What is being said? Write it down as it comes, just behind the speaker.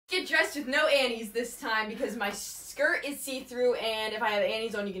get dressed with no Annies this time because my skirt is see-through, and if I have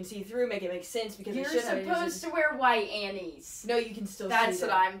Annies on, you can see through. Make it make sense because you're supposed to wear white Annies. No, you can still. That's see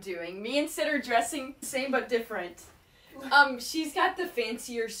what I'm doing. Me and Sid are dressing the same but different. She's got the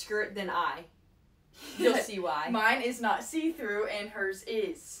fancier skirt than I. You'll see why. Mine is not see-through, and hers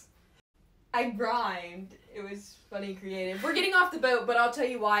is. I rhymed. It was funny and creative. We're getting off the boat, but I'll tell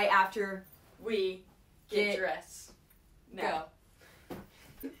you why after we get dressed. No.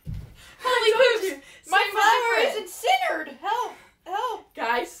 Holy poops! My flower isn't centered! Help! Help!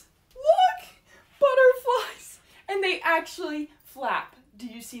 Guys, look! Butterflies! And they actually flap. Do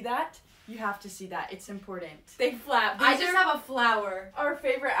you see that? You have to see that. It's important. They flap. I just have a flower. Our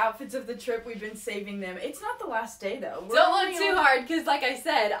favorite outfits of the trip. We've been saving them. It's not the last day, though. Don't look too hard, because like I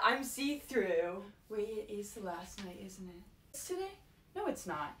said, I'm see-through. Wait, it is the last night, isn't it? It's today? No, it's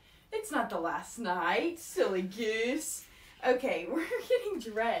not. It's not the last night, silly goose. Okay, we're getting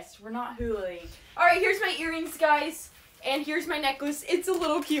dressed. We're not hulaing. Alright, here's my earrings, guys. And here's my necklace. It's a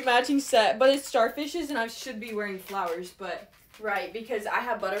little cute matching set, but it's starfishes, and I should be wearing flowers, but... Right, because I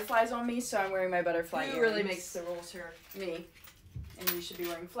have butterflies on me, so I'm wearing my butterfly earrings. Who really makes the rules here? Me. And you should be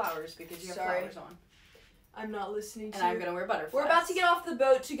wearing flowers because you have flowers on. I'm not listening to you. And I'm going to wear butterflies. We're about to get off the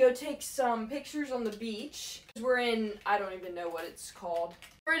boat to go take some pictures on the beach. We're in, I don't even know what it's called.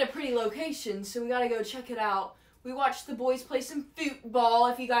 We're in a pretty location, so we got to go check it out. We watched the boys play some football.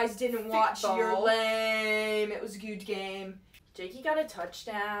 If you guys didn't watch, you're lame. It was a good game. Jakey got a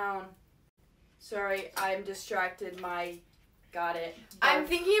touchdown. Sorry, I'm distracted. Got it. I'm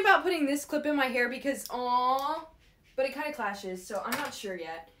thinking about putting this clip in my hair because, but it kind of clashes, so I'm not sure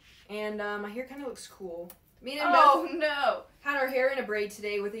yet. And my hair kind of looks cool. Me and Beth no! Had our hair in a braid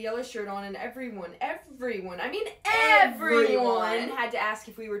today with a yellow shirt on, and everyone had to ask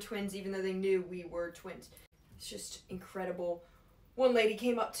if we were twins, even though they knew we were twins. It's just incredible. One lady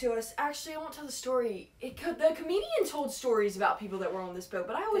came up to us. Actually, I won't tell the story. The comedian told stories about people that were on this boat,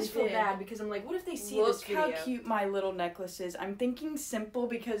 but I always feel bad because I'm like, what if they see this video? Look how cute my little necklace is. I'm thinking simple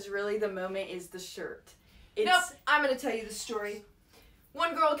because really the moment is the shirt. Nope, I'm going to tell you the story.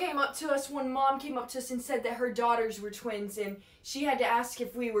 One girl came up to us, one mom came up to us and said that her daughters were twins, and she had to ask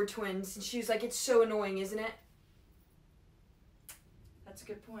if we were twins, and she was like, it's so annoying, isn't it? That's a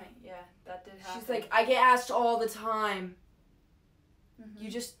good point. Yeah, that did happen. She's like, I get asked all the time.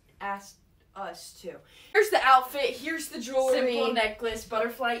 You just asked us to. Here's the outfit. Here's the jewelry. Simple necklace,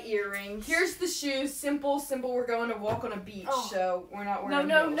 butterfly earrings. Here's the shoes. Simple. We're going to walk on a beach, so we're not wearing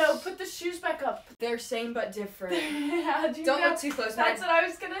heels. No. Put the shoes back up. They're same but different. Don't look too close. That's what I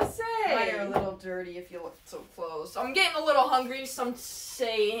was going to say. Mine are a little dirty if you look so close. I'm getting a little hungry. Some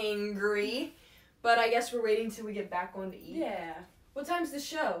say hangry. But I guess we're waiting till we get back on to eat. Yeah. What time's the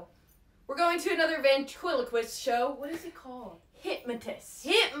show? We're going to another ventriloquist show. What is it called? Hypnotist.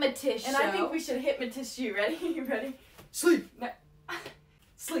 Hypnotist and show. I think we should hypnotist you. Ready? You ready? Sleep. No.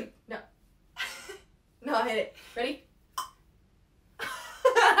 Sleep. No. No, I hit it. Ready?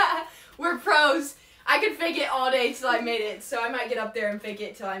 We're pros. I could fake it all day till I made it, so I might get up there and fake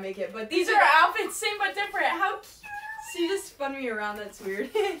it till I make it. But these are outfits, same but different. How cute. See, just spun me around. That's weird.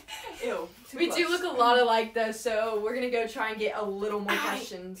 Ew. We do look a lot alike, though, so we're going to go try and get a little more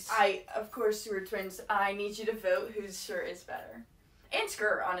questions. Of course, we're twins. I need you to vote whose shirt is better. And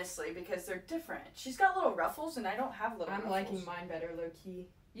skirt, honestly, because they're different. She's got little ruffles, and I don't have little ruffles. I'm liking mine better, low-key.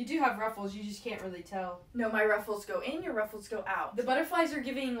 You do have ruffles, you just can't really tell. No, my ruffles go in, your ruffles go out. The butterflies are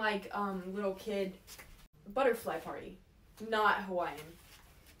giving, like, little kid butterfly party, not Hawaiian.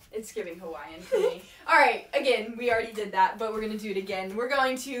 It's giving Hawaiian to me. Alright, again, we already did that, but we're going to do it again. We're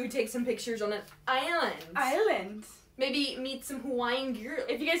going to take some pictures on an island. Maybe meet some Hawaiian girls.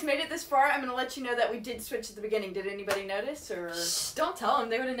 If you guys made it this far, I'm going to let you know that we did switch at the beginning. Did anybody notice? Or Shh, don't tell them.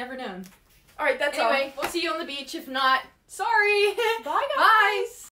 They would have never known. Alright, that's all. Anyway, we'll see you on the beach. If not, sorry!